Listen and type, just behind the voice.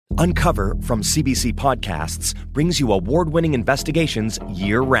Uncover from CBC Podcasts brings you award-winning investigations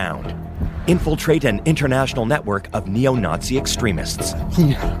year-round. Infiltrate an international network of neo-Nazi extremists.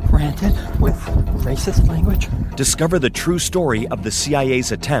 He ranted with racist language. Discover the true story of the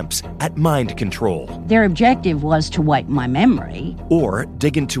CIA's attempts at mind control. Their objective was to wipe my memory. Or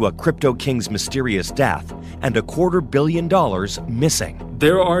dig into a crypto king's mysterious death and $250 million missing.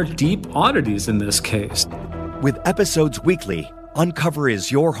 There are deep oddities in this case. With episodes weekly, Uncover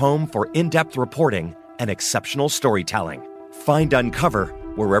is your home for in-depth reporting and exceptional storytelling. Find Uncover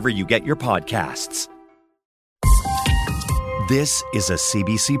wherever you get your podcasts. This is a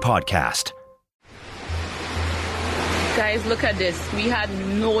CBC podcast. Guys, look at this. We had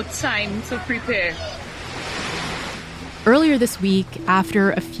no time to prepare. Earlier this week,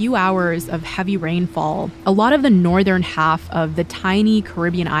 after a few hours of heavy rainfall, a lot of the northern half of the tiny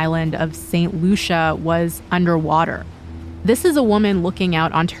Caribbean island of St. Lucia was underwater. This is a woman looking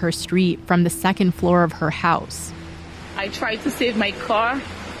out onto her street from the second floor of her house. I tried to save my car.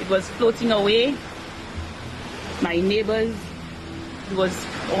 It was floating away. My neighbors, it was,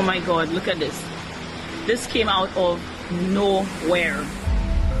 oh my God, look at this. This came out of nowhere.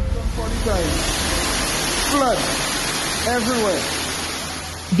 Flood everywhere.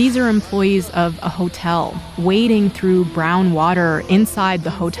 These are employees of a hotel wading through brown water inside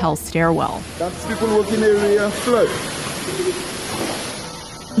the hotel stairwell. That's people working area flood.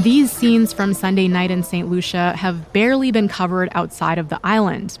 These scenes from Sunday night in St. Lucia have barely been covered outside of the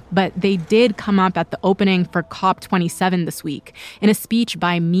island, but they did come up at the opening for COP27 this week in a speech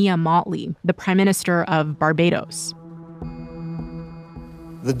by Mia Mottley, the Prime Minister of Barbados.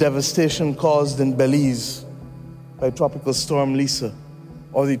 The devastation caused in Belize by Tropical Storm Lisa,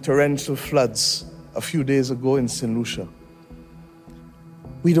 or the torrential floods a few days ago in St. Lucia.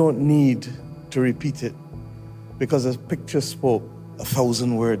 We don't need to repeat it because a picture spoke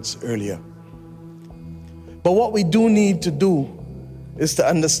 1,000 words earlier. But what we do need to do is to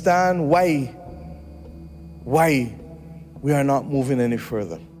understand why we are not moving any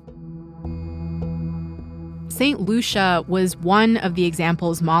further. St. Lucia was one of the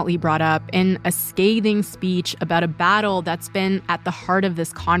examples Motley brought up in a scathing speech about a battle that's been at the heart of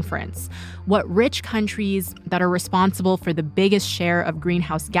this conference. What rich countries that are responsible for the biggest share of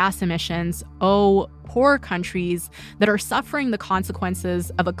greenhouse gas emissions owe poor countries that are suffering the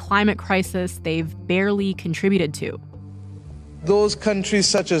consequences of a climate crisis they've barely contributed to. Those countries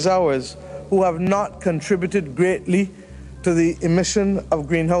such as ours who have not contributed greatly to the emission of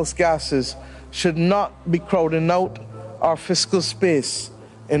greenhouse gases should not be crowding out our fiscal space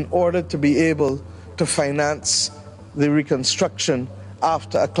in order to be able to finance the reconstruction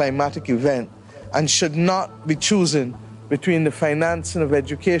after a climatic event, and should not be choosing between the financing of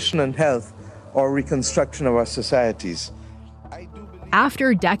education and health or reconstruction of our societies.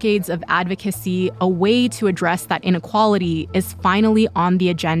 After decades of advocacy, a way to address that inequality is finally on the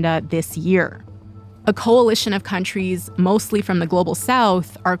agenda this year. A coalition of countries, mostly from the global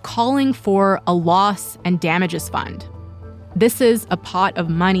south, are calling for a loss and damages fund. This is a pot of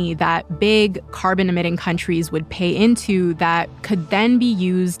money that big carbon-emitting countries would pay into that could then be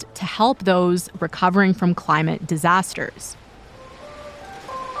used to help those recovering from climate disasters.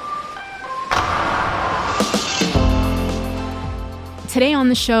 Today on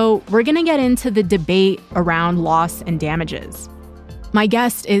the show, we're going to get into the debate around loss and damages. My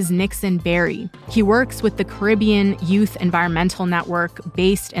guest is Nixon Berry. He works with the Caribbean Youth Environmental Network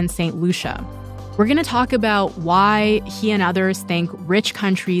based in St. Lucia. We're going to talk about why he and others think rich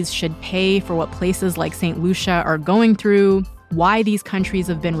countries should pay for what places like St. Lucia are going through, why these countries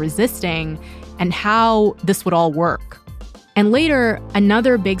have been resisting, and how this would all work. And later,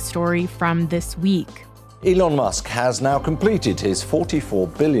 another big story from this week. Elon Musk has now completed his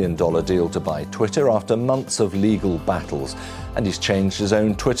 $44 billion deal to buy Twitter after months of legal battles, and he's changed his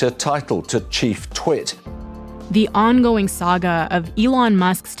own Twitter title to Chief Twit. The ongoing saga of Elon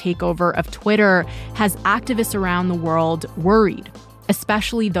Musk's takeover of Twitter has activists around the world worried,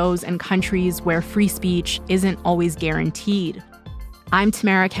 especially those in countries where free speech isn't always guaranteed. I'm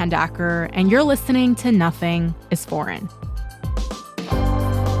Tamara Kandaker, and you're listening to Nothing is Foreign.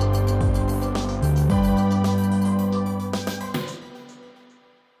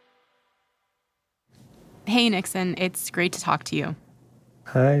 Hey, Nixon, it's great to talk to you.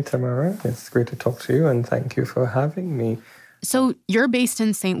 Hi, Tamara. It's great to talk to you, and thank you for having me. So you're based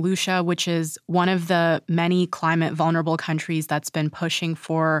in St. Lucia, which is one of the many climate vulnerable countries that's been pushing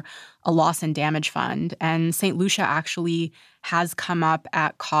for a loss and damage fund. And St. Lucia actually has come up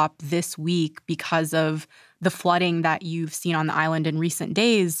at COP this week because of the flooding that you've seen on the island in recent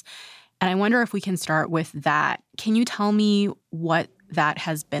days. And I wonder if we can start with that. Can you tell me what that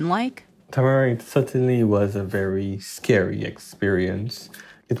has been like? Tamara, it certainly was a very scary experience.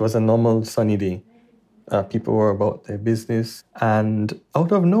 It was a normal sunny day. People were about their business, and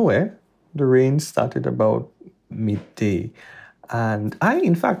out of nowhere, the rain started about midday. And I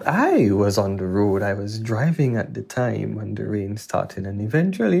was on the road. I was driving at the time when the rain started, and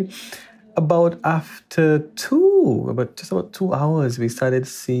eventually, after just about 2 hours, we started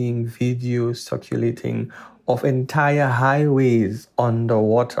seeing videos circulating of entire highways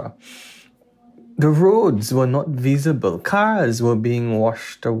underwater. The roads were not visible. Cars were being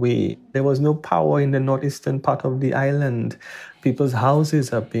washed away. There was no power in the northeastern part of the island. People's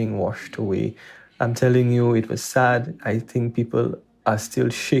houses are being washed away. I'm telling you, it was sad. I think people are still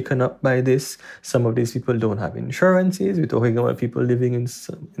shaken up by this. Some of these people don't have insurances. We're talking about people living in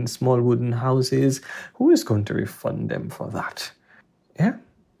small wooden houses. Who is going to refund them for that? Yeah?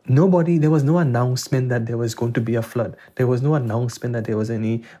 There was no announcement that there was going to be a flood. There was no announcement that there was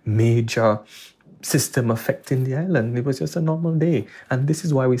any major system affecting the island. It was just a normal day. And this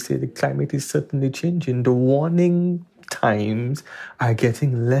is why we say the climate is certainly changing. The warning times are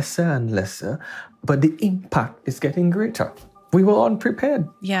getting lesser and lesser, but the impact is getting greater. We were unprepared.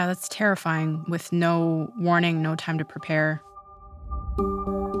 Yeah, that's terrifying. With no warning, no time to prepare.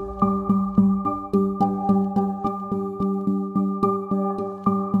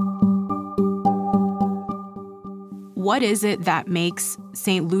 What is it that makes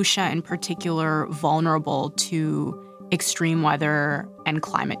St. Lucia in particular vulnerable to extreme weather and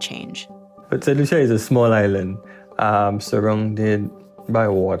climate change? But St. Lucia is a small island surrounded by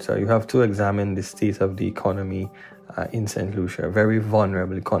water. You have to examine the state of the economy in St. Lucia. Very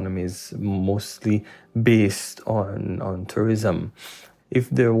vulnerable economies, mostly based on tourism. If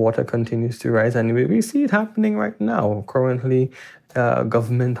the water continues to rise, and we see it happening right now. Currently,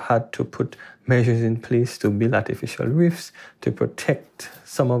 government had to put measures in place to build artificial reefs to protect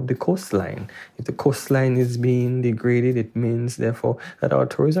some of the coastline. If the coastline is being degraded, it means, therefore, that our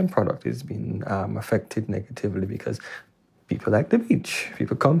tourism product is being affected negatively because people like the beach.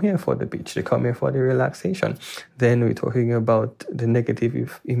 People come here for the beach. They come here for the relaxation. Then we're talking about the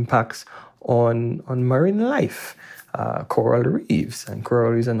negative impacts on marine life. Coral reefs. And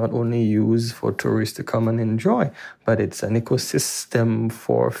coral reefs are not only used for tourists to come and enjoy, but it's an ecosystem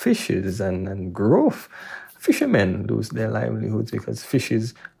for fishes and growth. Fishermen lose their livelihoods because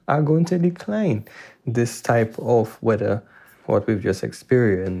fishes are going to decline. This type of weather, what we've just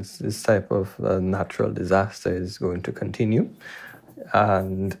experienced, this type of natural disaster is going to continue.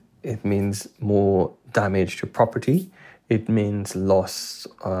 And it means more damage to property. It means loss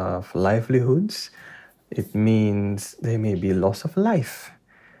of livelihoods. It means there may be loss of life.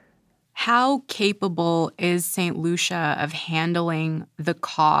 How capable is St. Lucia of handling the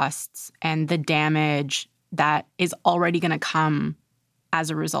costs and the damage that is already going to come as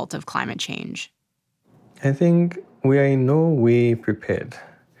a result of climate change? I think we are in no way prepared.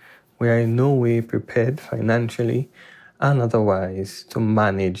 We are in no way prepared financially and otherwise to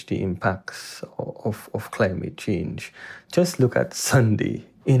manage the impacts of climate change. Just look at Sunday.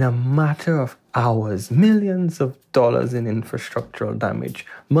 In a matter of hours, millions of dollars in infrastructural damage,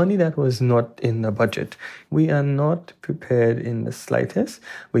 money that was not in the budget. We are not prepared in the slightest.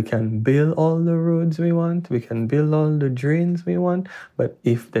 We can build all the roads we want, we can build all the drains we want, but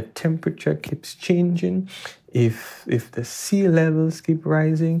if the temperature keeps changing, if the sea levels keep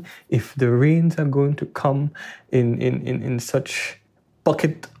rising, if the rains are going to come in such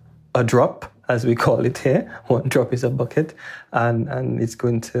bucket a drop, as we call it here, one drop is a bucket, and it's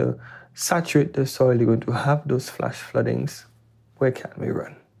going to saturate the soil, you're going to have those flash floodings. Where can we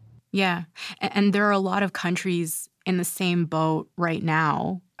run? Yeah, and there are a lot of countries in the same boat right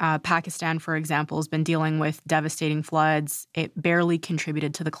now. Pakistan, for example, has been dealing with devastating floods. It barely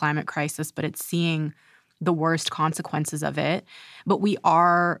contributed to the climate crisis, but it's seeing the worst consequences of it. But we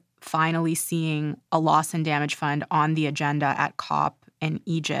are finally seeing a loss and damage fund on the agenda at COP in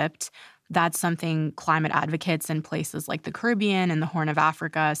Egypt. That's something climate advocates in places like the Caribbean and the Horn of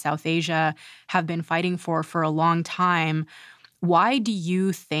Africa, South Asia, have been fighting for a long time. Why do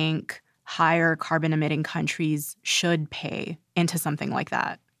you think higher carbon-emitting countries should pay into something like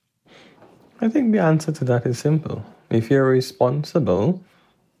that? I think the answer to that is simple. If you're responsible,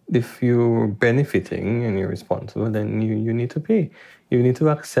 if you're benefiting and you're responsible, then you need to pay. You need to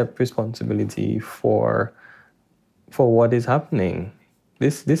accept responsibility for what is happening.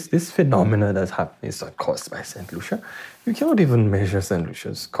 This phenomena that's happening is not caused by St. Lucia. You cannot even measure St.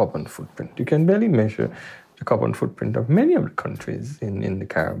 Lucia's carbon footprint. You can barely measure the carbon footprint of many of the countries in the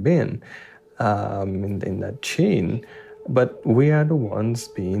Caribbean, in that chain. But we are the ones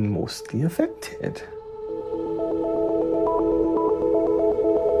being mostly affected.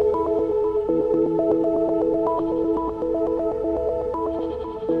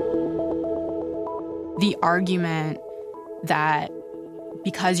 argument that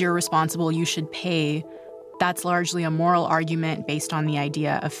because you're responsible, you should pay, that's largely a moral argument based on the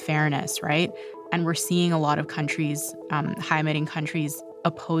idea of fairness, right? And we're seeing a lot of countries, high-emitting countries,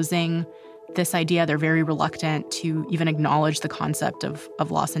 opposing this idea. They're very reluctant to even acknowledge the concept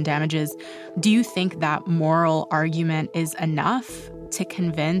of loss and damages. Do you think that moral argument is enough to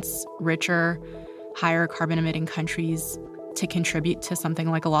convince richer, higher carbon-emitting countries to contribute to something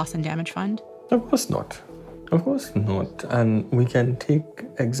like a loss and damage fund? Of course not. Of course not. And we can take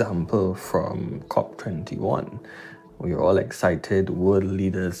example from COP27. We were all excited. World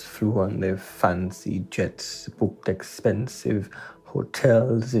leaders flew on their fancy jets, booked expensive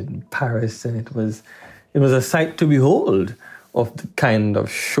hotels in Paris, and it was a sight to behold of the kind of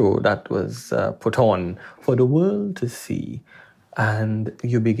show that was put on for the world to see. And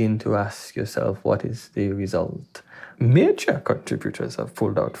you begin to ask yourself, what is the result? Major contributors have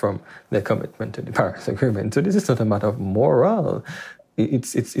pulled out from their commitment to the Paris Agreement. So this is not a matter of moral.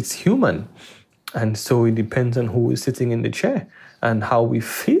 It's human. And so it depends on who is sitting in the chair and how we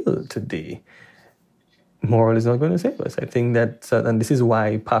feel today. Moral is not going to save us. I think that, and this is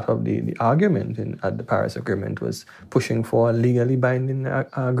why part of the argument at the Paris Agreement was pushing for a legally binding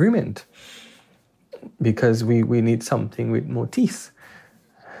agreement, because we need something with more teeth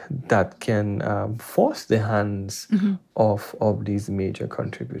that can force the hands of these major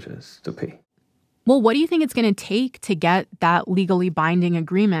contributors to pay. Well, what do you think it's going to take to get that legally binding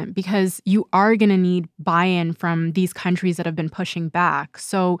agreement? Because you are going to need buy-in from these countries that have been pushing back.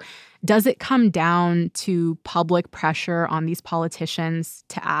 So does it come down to public pressure on these politicians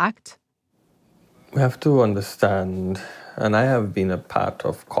to act? We have to understand, and I have been a part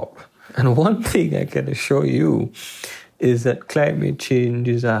of COP, and one thing I can assure you is that climate change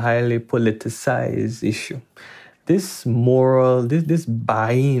is a highly politicized issue. This moral, this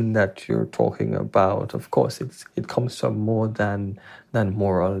buy-in that you're talking about, of course, it comes from more than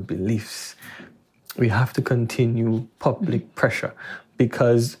moral beliefs. We have to continue public pressure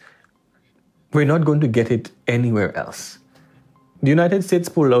because we're not going to get it anywhere else. The United States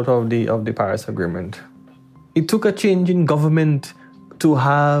pulled out of the Paris Agreement. It took a change in government to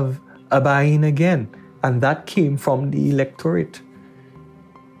have a buy-in again, and that came from the electorate.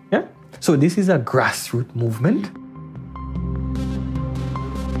 Yeah? So this is a grassroots movement.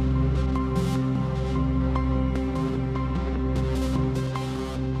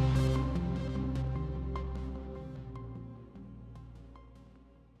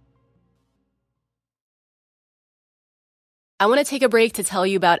 I want to take a break to tell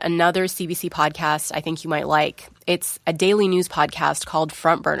you about another CBC podcast I think you might like. It's a daily news podcast called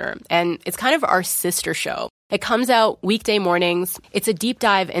Front Burner, and it's kind of our sister show. It comes out weekday mornings. It's a deep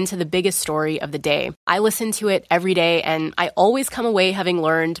dive into the biggest story of the day. I listen to it every day, and I always come away having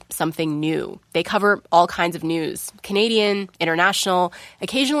learned something new. They cover all kinds of news, Canadian, international,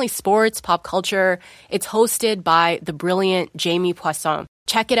 occasionally sports, pop culture. It's hosted by the brilliant Jamie Poisson.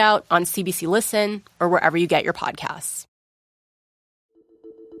 Check it out on CBC Listen or wherever you get your podcasts.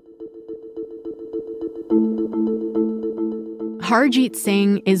 Harjeet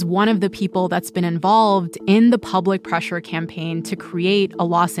Singh is one of the people that's been involved in the public pressure campaign to create a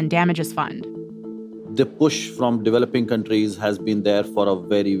loss and damages fund. The push from developing countries has been there for a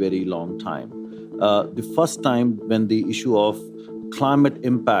very, very long time. The first time when the issue of climate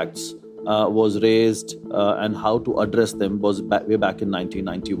impacts was raised and how to address them was way back in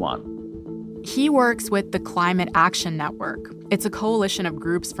 1991. He works with the Climate Action Network. It's a coalition of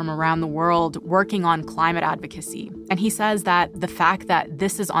groups from around the world working on climate advocacy. And he says that the fact that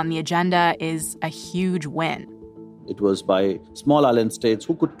this is on the agenda is a huge win. It was by small island states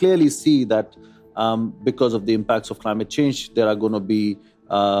who could clearly see that because of the impacts of climate change, there are going to be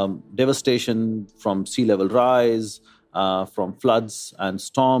devastation from sea level rise, from floods and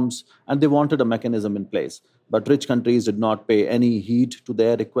storms, and they wanted a mechanism in place. But rich countries did not pay any heed to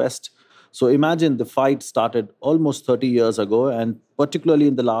their request. So imagine the fight started almost 30 years ago, and particularly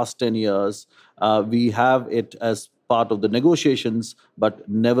in the last 10 years, we have it as part of the negotiations, but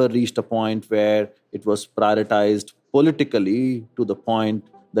never reached a point where it was prioritized politically to the point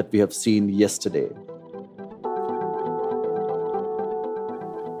that we have seen yesterday.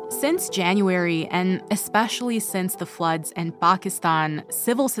 Since January, and especially since the floods in Pakistan,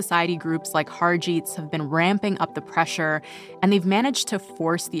 civil society groups like Harjeet's have been ramping up the pressure, and they've managed to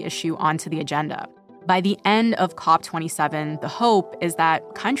force the issue onto the agenda. By the end of COP27, the hope is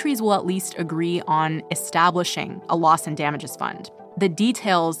that countries will at least agree on establishing a loss and damages fund. The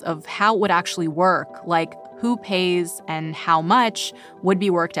details of how it would actually work, like who pays and how much, would be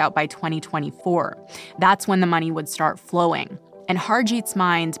worked out by 2024. That's when the money would start flowing. In Harjeet's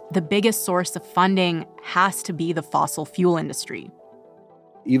mind, the biggest source of funding has to be the fossil fuel industry.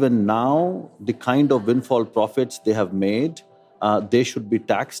 Even now, the kind of windfall profits they have made, they should be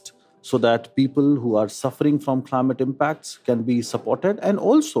taxed so that people who are suffering from climate impacts can be supported, and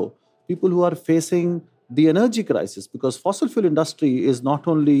also people who are facing the energy crisis, because fossil fuel industry is not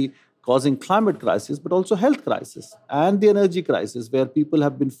only causing climate crisis, but also health crisis and the energy crisis, where people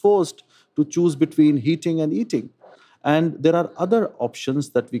have been forced to choose between heating and eating. And there are other options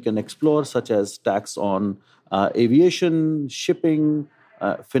that we can explore, such as tax on aviation, shipping,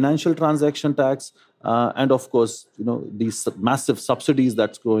 financial transaction tax, and of course, these massive subsidies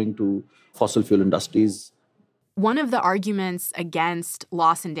that's going to fossil fuel industries. One of the arguments against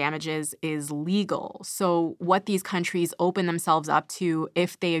loss and damages is legal. So what these countries open themselves up to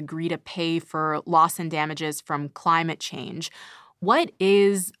if they agree to pay for loss and damages from climate change. What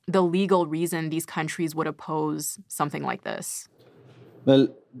is the legal reason these countries would oppose something like this? Well,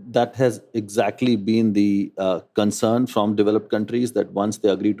 that has exactly been the concern from developed countries, that once they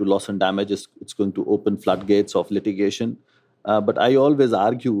agree to loss and damages, it's going to open floodgates of litigation. But I always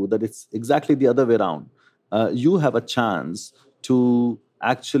argue that it's exactly the other way around. You have a chance to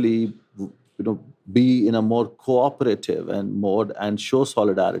actually, be in a more cooperative and show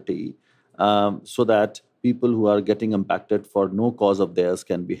solidarity, so that people who are getting impacted for no cause of theirs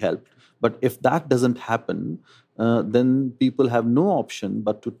can be helped. But if that doesn't happen, then people have no option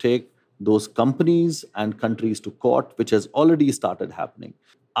but to take those companies and countries to court, which has already started happening.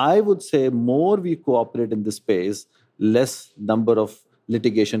 I would say more we cooperate in this space, less number of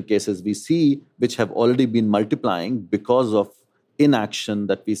litigation cases we see, which have already been multiplying because of inaction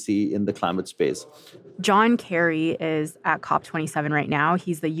that we see in the climate space. John Kerry is at COP27 right now.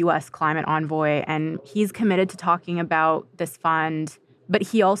 He's the U.S. climate envoy, and he's committed to talking about this fund. But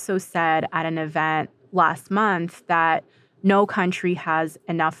he also said at an event last month that no country has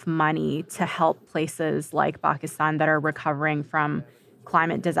enough money to help places like Pakistan that are recovering from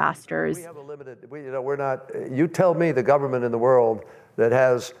climate disasters. We have a limited, we're not, you tell me the government in the world that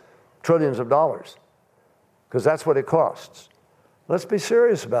has trillions of dollars, because that's what it costs. Let's be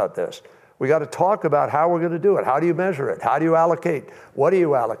serious about this. We got to talk about how we're going to do it. How do you measure it? How do you allocate? What do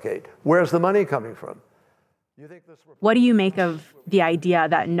you allocate? Where's the money coming from? What do you make of the idea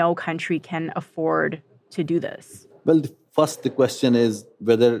that no country can afford to do this? Well, first, the question is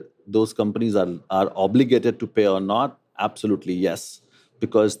whether those companies are obligated to pay or not. Absolutely, yes.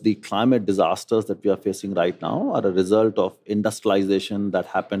 Because the climate disasters that we are facing right now are a result of industrialization that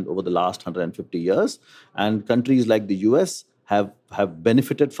happened over the last 150 years. And countries like the US have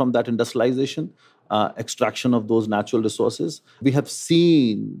benefited from that industrialization, extraction of those natural resources. We have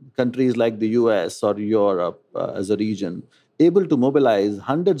seen countries like the US or Europe as a region able to mobilize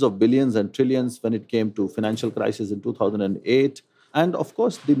hundreds of billions and trillions when it came to financial crisis in 2008. And of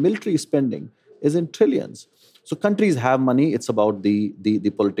course, the military spending is in trillions. So countries have money. It's about the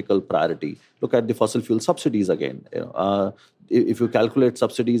political priority. Look at the fossil fuel subsidies again. If you calculate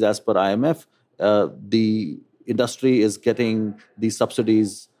subsidies as per IMF, the industry is getting these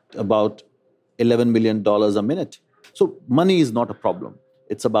subsidies about $11 million a minute. So money is not a problem.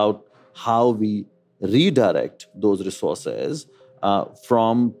 It's about how we redirect those resources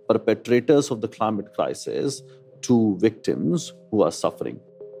from perpetrators of the climate crisis to victims who are suffering.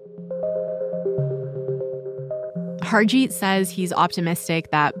 Harjeet says he's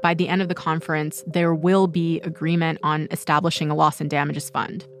optimistic that by the end of the conference, there will be agreement on establishing a loss and damages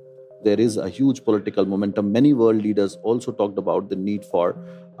fund. There is a huge political momentum. Many world leaders also talked about the need for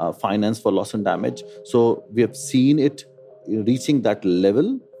finance for loss and damage. So we have seen it reaching that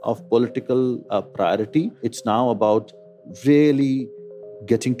level of political priority. It's now about really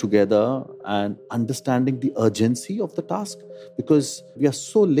getting together and understanding the urgency of the task, because we are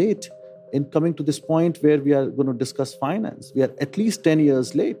so late in coming to this point where we are going to discuss finance. We are at least 10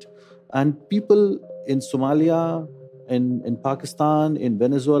 years late. And people in Somalia, in Pakistan, in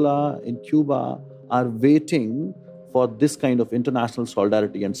Venezuela, in Cuba are waiting for this kind of international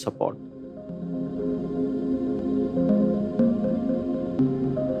solidarity and support.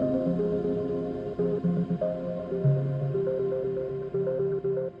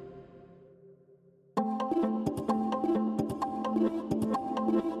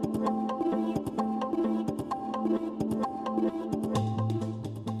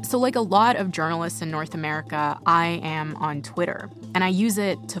 So like a lot of journalists in North America, I am on Twitter, and I use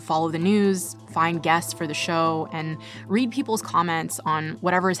it to follow the news, find guests for the show, and read people's comments on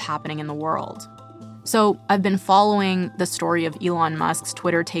whatever is happening in the world. So I've been following the story of Elon Musk's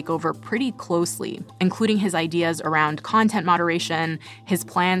Twitter takeover pretty closely, including his ideas around content moderation, his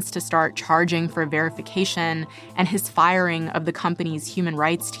plans to start charging for verification, and his firing of the company's human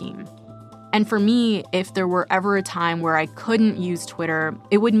rights team. And for me, if there were ever a time where I couldn't use Twitter,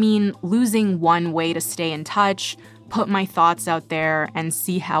 it would mean losing one way to stay in touch, put my thoughts out there, and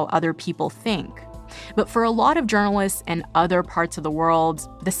see how other people think. But for a lot of journalists in other parts of the world,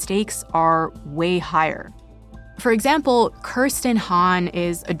 the stakes are way higher. For example, Kirsten Han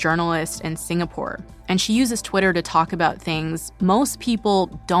is a journalist in Singapore, and she uses Twitter to talk about things most people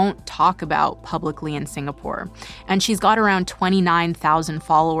don't talk about publicly in Singapore. And she's got around 29,000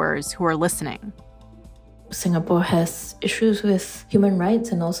 followers who are listening. Singapore has issues with human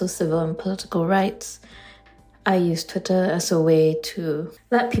rights and also civil and political rights. I use Twitter as a way to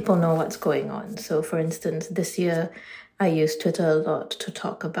let people know what's going on. So, for instance, this year, I used Twitter a lot to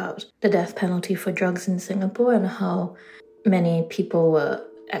talk about the death penalty for drugs in Singapore and how many people were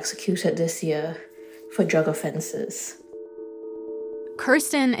executed this year for drug offenses.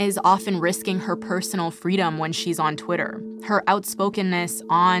 Kirsten is often risking her personal freedom when she's on Twitter. Her outspokenness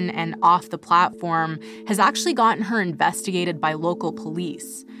on and off the platform has actually gotten her investigated by local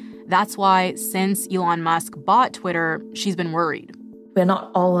police. That's why, since Elon Musk bought Twitter, she's been worried. We're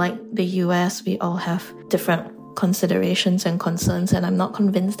not all like the US. We all have different considerations and concerns, and I'm not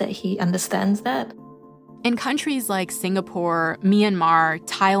convinced that he understands that. In countries like Singapore, Myanmar,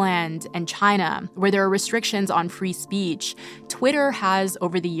 Thailand, and China, where there are restrictions on free speech, Twitter has,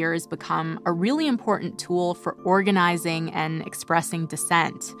 over the years, become a really important tool for organizing and expressing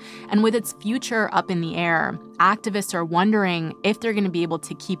dissent. And with its future up in the air, activists are wondering if they're going to be able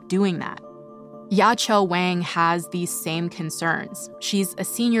to keep doing that. Ya-Cho Wang has these same concerns. She's a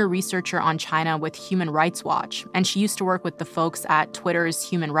senior researcher on China with Human Rights Watch, and she used to work with the folks at Twitter's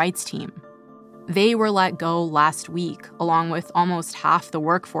human rights team. They were let go last week, along with almost half the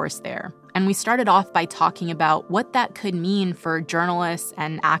workforce there. And we started off by talking about what that could mean for journalists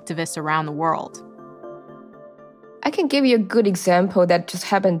and activists around the world. I can give you a good example that just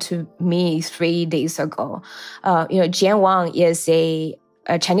happened to me 3 days ago. Jian Wang is a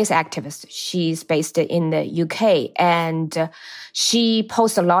Chinese activist. She's based in the UK, and she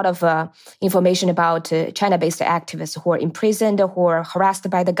posts a lot of information about China-based activists who are imprisoned, who are harassed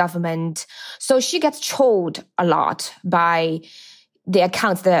by the government. So she gets trolled a lot by the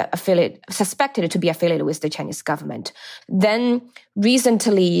accounts that are suspected to be affiliated with the Chinese government. Then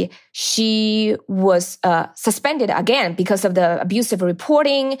recently, she was suspended again because of the abusive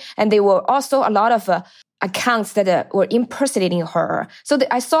reporting, and there were also a lot of accounts that were impersonating her. So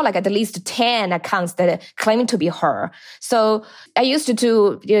I saw at least 10 accounts that claiming to be her. So I used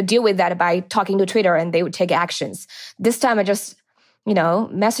to deal with that by talking to Twitter, and they would take actions. This time I just,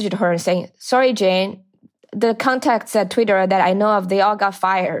 messaged her and saying, sorry, Jane, the contacts at Twitter that I know of, they all got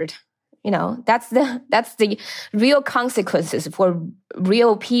fired. That's the real consequences for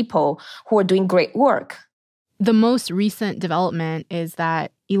real people who are doing great work. The most recent development is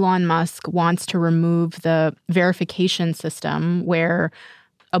that Elon Musk wants to remove the verification system where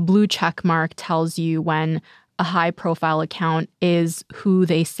a blue check mark tells you when a high-profile account is who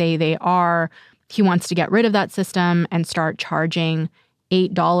they say they are. He wants to get rid of that system and start charging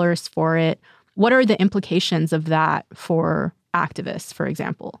 $8 for it. What are the implications of that for activists, for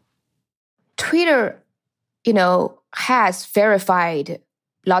example? Twitter, has verified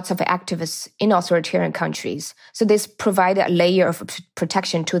lots of activists in authoritarian countries. So this provides a layer of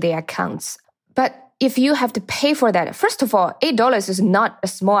protection to their accounts. But if you have to pay for that, first of all, $8 is not a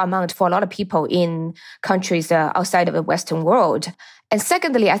small amount for a lot of people in countries outside of the Western world. And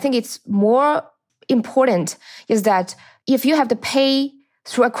secondly, I think it's more important is that if you have to pay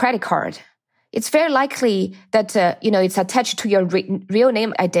through a credit card, it's very likely that, it's attached to your real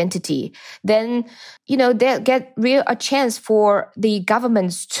name identity. Then, they'll get a chance for the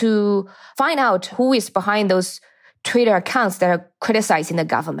governments to find out who is behind those Twitter accounts that are criticizing the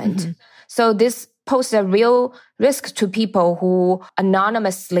government. Mm-hmm. So this poses a real risk to people who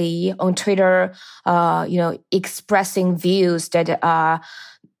anonymously on Twitter, expressing views that are,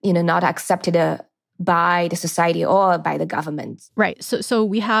 not accepted by the society or by the government. Right. So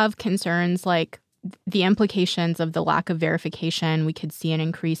we have concerns like the implications of the lack of verification. We could see an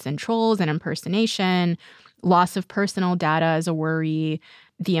increase in trolls and impersonation. Loss of personal data is a worry.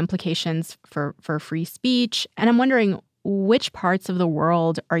 The implications for free speech. And I'm wondering, which parts of the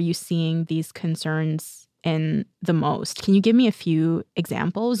world are you seeing these concerns in the most? Can you give me a few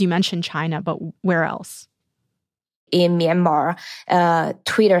examples? You mentioned China, but where else? In Myanmar,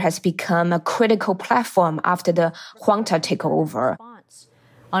 Twitter has become a critical platform after the junta takeover.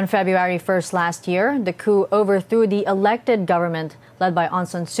 On February 1st last year, the coup overthrew the elected government led by Aung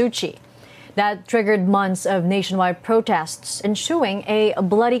San Suu Kyi. That triggered months of nationwide protests, ensuing a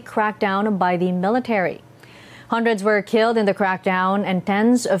bloody crackdown by the military. Hundreds were killed in the crackdown, and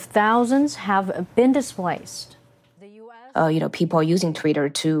tens of thousands have been displaced. People are using Twitter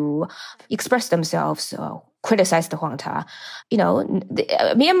to express themselves, criticize the Huang Ta.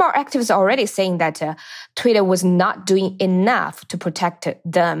 Myanmar activists are already saying that Twitter was not doing enough to protect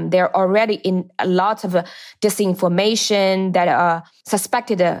them. They're already in a lot of disinformation that are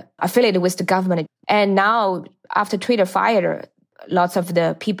suspected affiliated with the government. And now, after Twitter fired lots of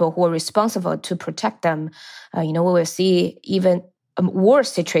the people who are responsible to protect them, we will see even a worse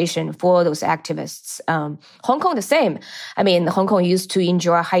situation for those activists. Hong Kong, the same. Hong Kong used to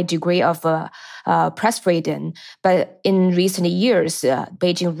enjoy a high degree of press freedom, but in recent years,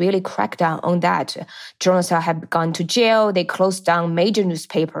 Beijing really cracked down on that. Journalists have gone to jail. They closed down major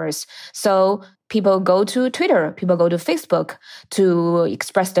newspapers. So people go to Twitter, people go to Facebook to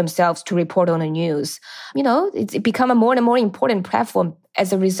express themselves, to report on the news. It's become a more and more important platform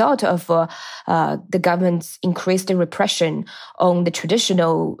as a result of the government's increased repression on the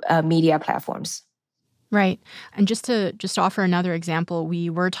traditional media platforms. Right. And just to offer another example, we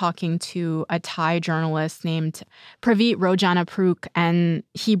were talking to a Thai journalist named Pravit Rojanapruk, and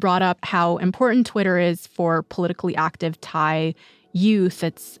he brought up how important Twitter is for politically active Thai youth.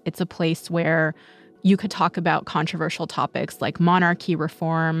 It's a place where you could talk about controversial topics like monarchy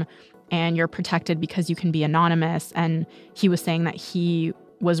reform, and you're protected because you can be anonymous. And he was saying that he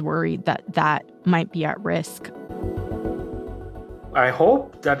was worried that might be at risk. I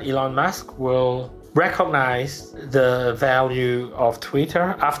hope that Elon Musk will recognize the value of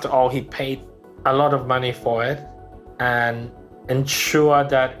Twitter. After all, he paid a lot of money for it, and ensure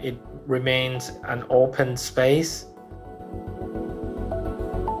that it remains an open space.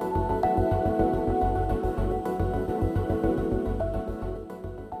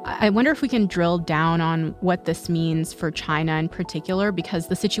 I wonder if we can drill down on what this means for China in particular, because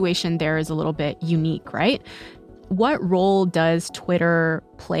the situation there is a little bit unique, right? What role does Twitter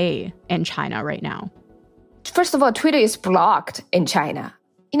play in China right now? First of all, Twitter is blocked in China.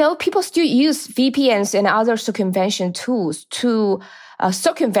 People still use VPNs and other circumvention tools to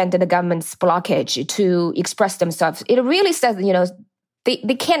circumvent the government's blockage to express themselves. It really says,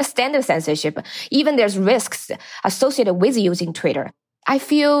 they can't stand the censorship. Even there's risks associated with using Twitter. I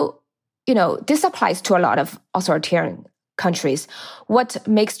feel, this applies to a lot of authoritarian countries. What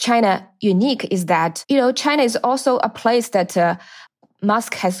makes China unique is that, China is also a place that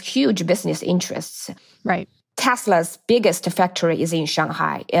Musk has huge business interests. Right. Tesla's biggest factory is in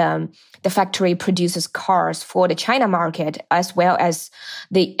Shanghai. The factory produces cars for the China market as well as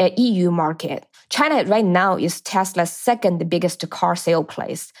the EU market. China right now is Tesla's second biggest car sale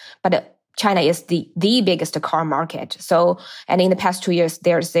place, but China is the biggest car market. And in the past 2 years,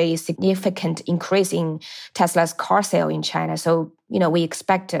 there's a significant increase in Tesla's car sale in China. So, we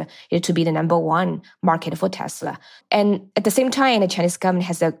expect it to be the number one market for Tesla. And at the same time, the Chinese government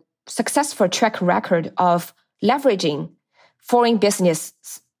has a successful track record of leveraging foreign business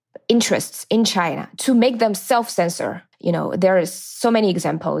interests in China to make them self-censor. There are so many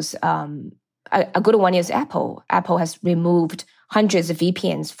examples. A good one is Apple. Apple has removed hundreds of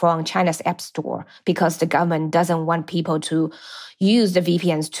VPNs from China's App Store because the government doesn't want people to use the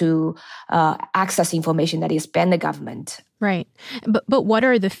VPNs to access information that is banned the government. Right. But what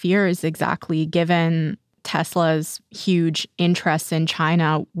are the fears exactly, given Tesla's huge interests in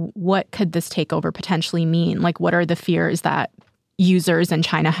China? What could this takeover potentially mean? What are the fears that users in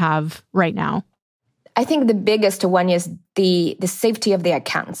China have right now? I think the biggest one is the safety of their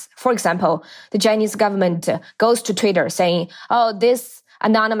accounts. For example, the Chinese government goes to Twitter saying, this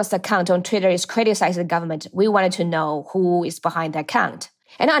anonymous account on Twitter is criticizing the government. We wanted to know who is behind the account.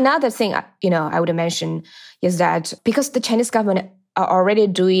 And another thing, I would mention is that because the Chinese government are already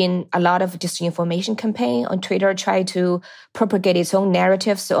doing a lot of disinformation campaign on Twitter, try to propagate its own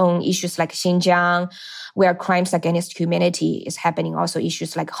narratives on issues like Xinjiang, where crimes against humanity is happening, also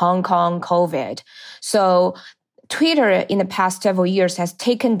issues like Hong Kong, COVID. So Twitter in the past several years has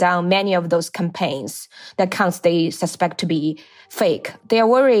taken down many of those campaigns, the accounts they suspect to be fake. They are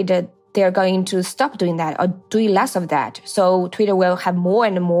worried that they're going to stop doing that or doing less of that. So Twitter will have more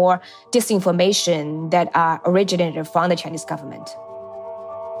and more disinformation that are originated from the Chinese government.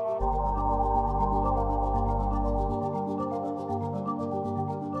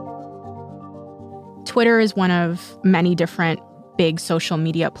 Twitter is one of many different big social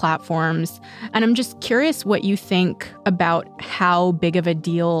media platforms. And I'm just curious what you think about how big of a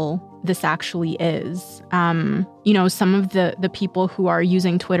deal this actually is. Some of the people who are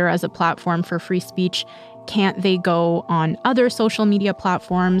using Twitter as a platform for free speech, can't they go on other social media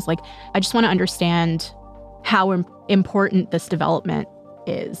platforms? Like, I just want to understand how important this development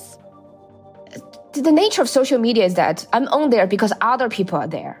is. The nature of social media is that I'm on there because other people are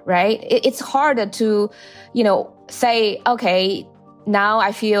there, right? It's harder to, say, okay, now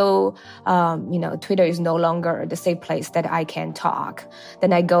I feel, Twitter is no longer the safe place that I can talk.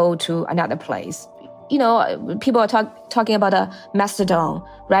 Then I go to another place. People are talking about a Mastodon,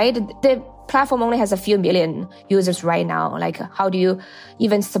 right? The platform only has a few million users right now. Like, how do you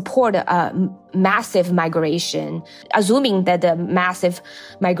even support a massive migration? Assuming that the massive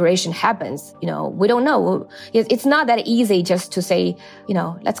migration happens, we don't know. It's not that easy just to say,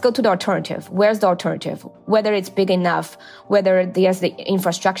 let's go to the alternative. Where's the alternative? Whether it's big enough, whether there's the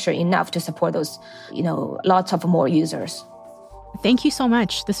infrastructure enough to support those, lots of more users. Thank you so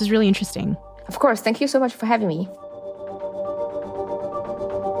much. This is really interesting. Of course. Thank you so much for having me.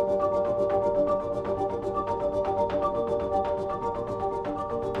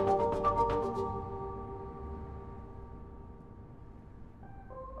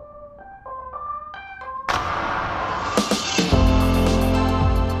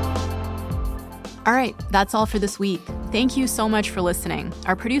 All right, that's all for this week. Thank you so much for listening.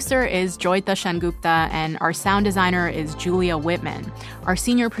 Our producer is Joyita Sengupta, and our sound designer is Julia Whitman. Our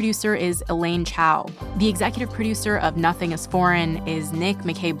senior producer is Elaine Chow. The executive producer of Nothing is Foreign is Nick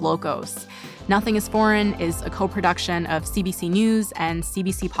McKay-Blokos. Nothing is Foreign is a co-production of CBC News and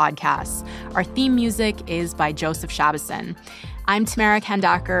CBC Podcasts. Our theme music is by Joseph Shabason. I'm Tamara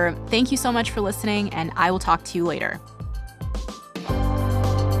Kandaker. Thank you so much for listening, and I will talk to you later.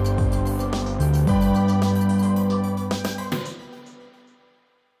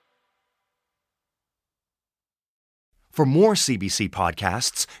 For more CBC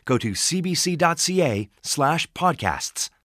podcasts, go to cbc.ca/podcasts.